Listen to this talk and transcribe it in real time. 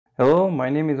Hello, my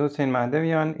name is Hossein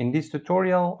Mahdavian. In this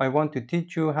tutorial, I want to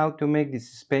teach you how to make this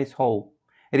space hole.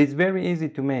 It is very easy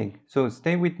to make, so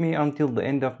stay with me until the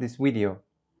end of this video.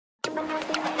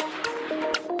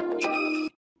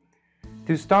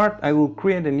 To start, I will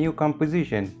create a new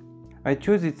composition. I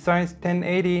choose its size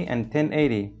 1080 and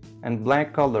 1080 and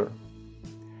black color.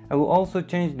 I will also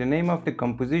change the name of the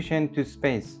composition to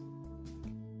space.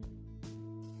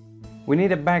 We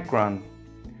need a background.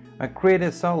 I create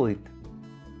a solid.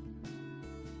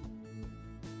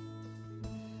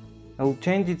 I will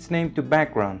change its name to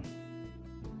background.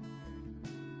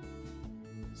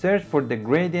 Search for the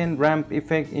gradient ramp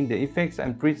effect in the effects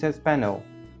and presets panel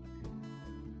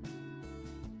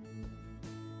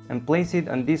and place it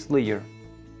on this layer.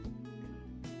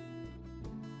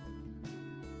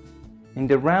 In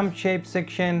the ramp shape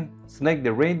section, select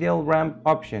the radial ramp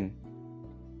option.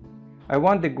 I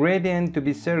want the gradient to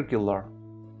be circular.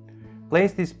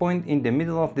 Place this point in the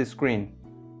middle of the screen.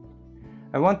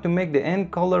 I want to make the end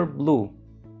color blue.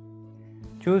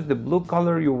 Choose the blue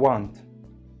color you want.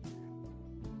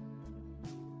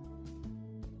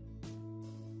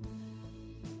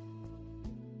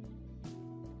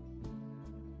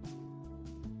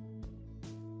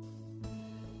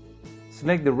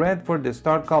 Select the red for the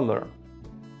start color.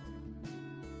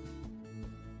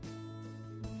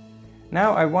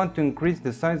 Now I want to increase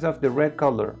the size of the red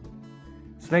color.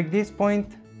 Select this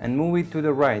point and move it to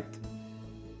the right.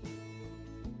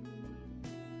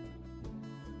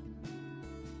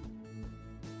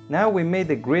 Now we made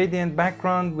a gradient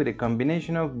background with a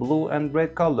combination of blue and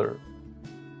red color.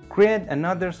 Create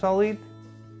another solid.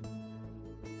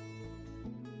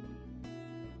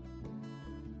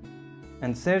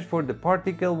 And search for the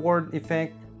particle word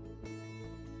effect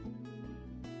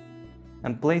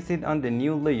and place it on the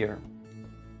new layer.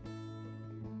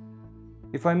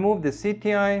 If I move the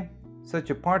CTI, such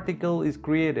a particle is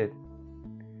created.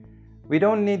 We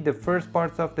don't need the first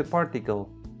parts of the particle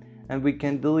and we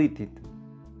can delete it.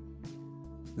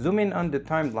 Zoom in on the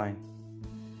timeline.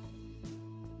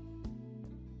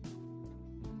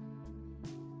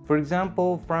 For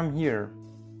example, from here,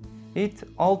 hit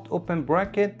Alt open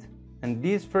bracket and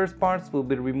these first parts will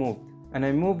be removed. And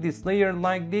I move this layer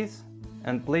like this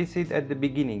and place it at the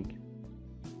beginning.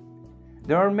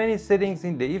 There are many settings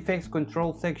in the effects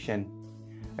control section.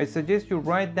 I suggest you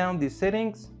write down these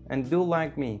settings and do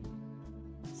like me.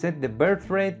 Set the birth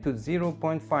rate to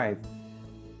 0.5.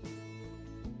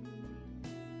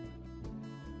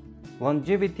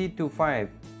 Longevity to 5.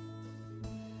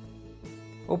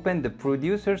 Open the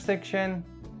producer section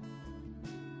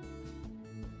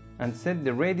and set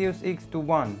the radius X to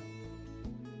 1,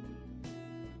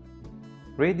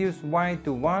 radius Y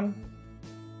to 1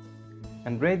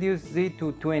 and radius Z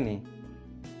to 20.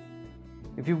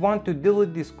 If you want to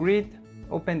delete this grid,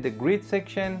 open the grid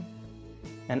section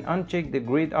and uncheck the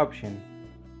grid option.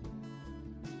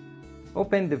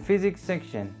 Open the physics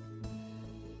section.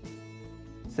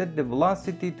 Set the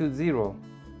velocity to 0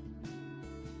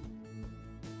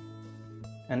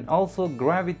 and also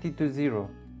gravity to 0.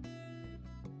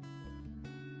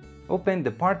 Open the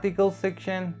particle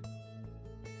section.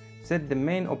 Set the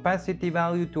main opacity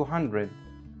value to 100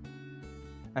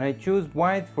 and I choose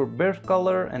white for birth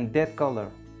color and death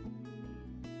color.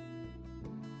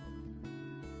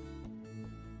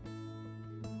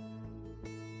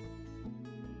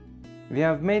 We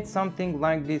have made something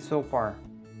like this so far.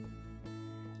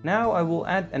 Now I will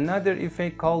add another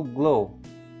effect called glow.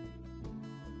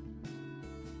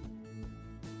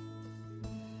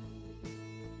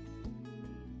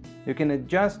 You can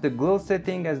adjust the glow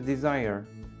setting as desired.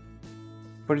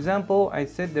 For example, I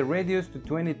set the radius to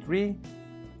 23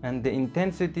 and the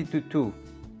intensity to 2.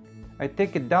 I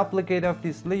take a duplicate of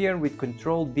this layer with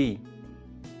Ctrl D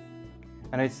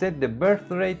and I set the birth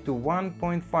rate to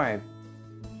 1.5.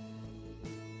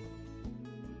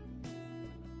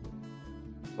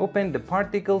 Open the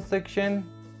particle section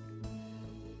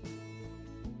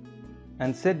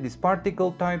and set this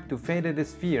particle type to faded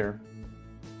sphere.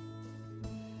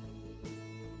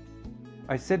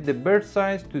 I set the birth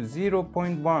size to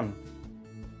 0.1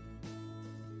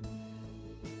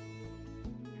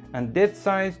 and death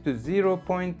size to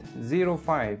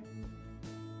 0.05.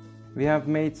 We have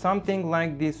made something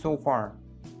like this so far.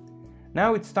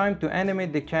 Now it's time to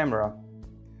animate the camera.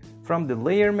 From the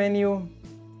layer menu,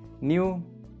 new,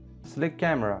 select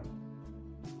camera.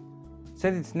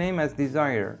 Set its name as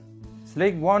desired.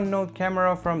 Select one node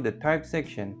camera from the type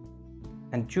section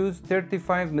and choose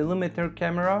 35mm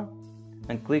camera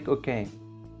and click OK.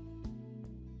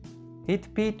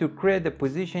 Hit P to create the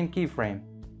position keyframe.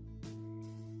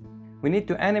 We need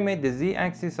to animate the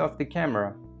Z-axis of the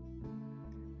camera.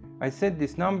 I set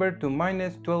this number to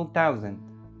minus 12,000.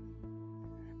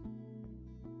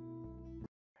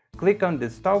 Click on the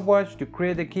stopwatch to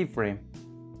create a keyframe.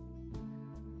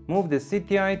 Move the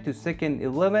CTI to second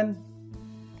 11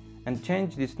 and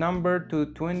change this number to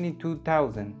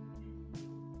 22,000.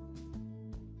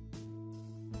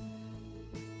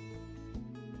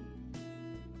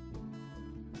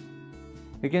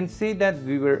 You can see that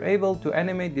we were able to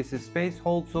animate this space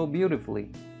hole so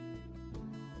beautifully.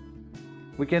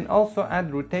 We can also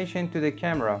add rotation to the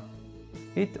camera.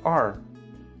 Hit R.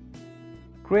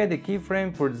 Create a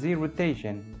keyframe for Z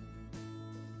rotation.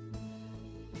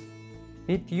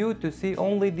 Hit U to see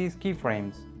only these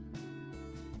keyframes.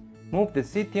 Move the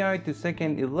CTI to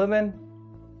second 11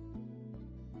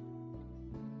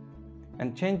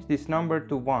 and change this number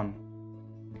to 1.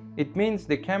 It means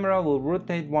the camera will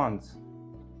rotate once,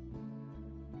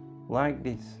 like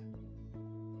this.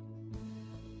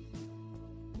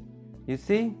 You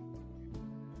see?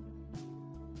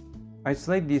 I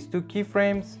select these two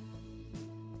keyframes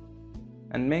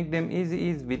and make them easy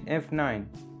ease with F9.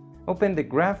 Open the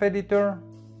graph editor,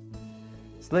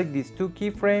 select these two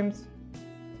keyframes,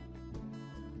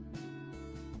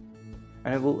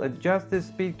 and I will adjust the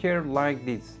speed curve like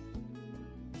this.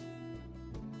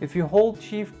 If you hold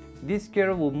shift, this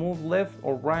curve will move left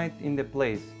or right in the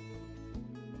place.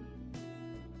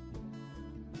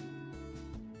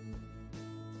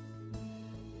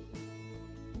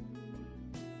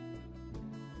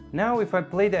 Now if I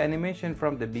play the animation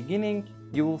from the beginning,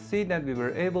 you will see that we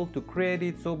were able to create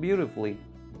it so beautifully.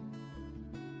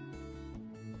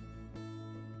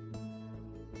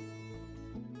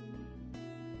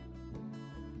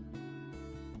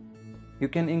 You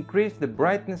can increase the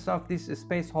brightness of this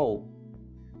space hole.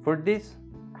 For this,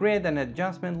 create an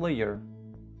adjustment layer.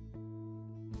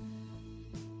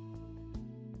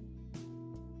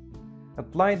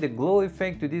 Apply the glow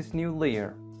effect to this new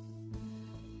layer.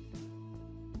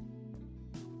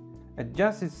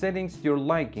 Adjust its settings to your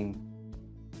liking.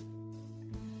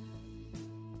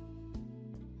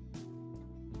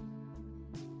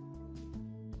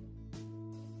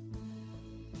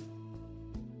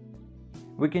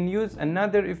 We can use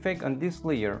another effect on this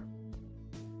layer.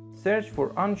 Search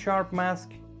for unsharp mask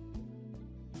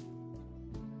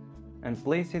and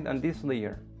place it on this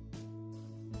layer.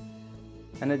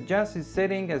 And adjust its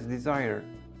setting as desired.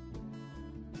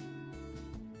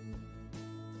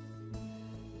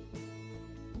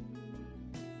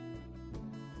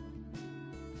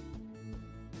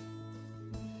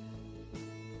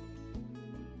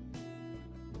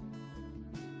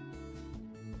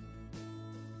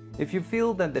 If you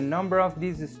feel that the number of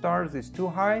these stars is too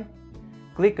high,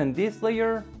 click on this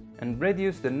layer and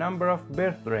reduce the number of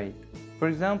birth rate. For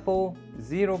example,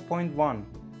 0.1.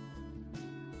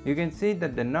 You can see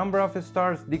that the number of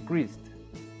stars decreased.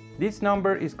 This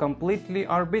number is completely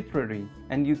arbitrary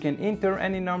and you can enter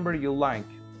any number you like.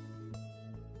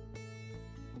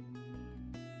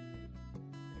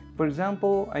 For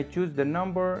example, I choose the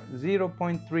number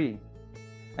 0.3.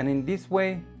 And in this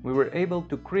way, we were able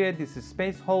to create this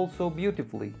space hole so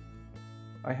beautifully.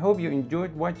 I hope you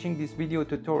enjoyed watching this video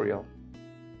tutorial.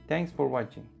 Thanks for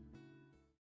watching.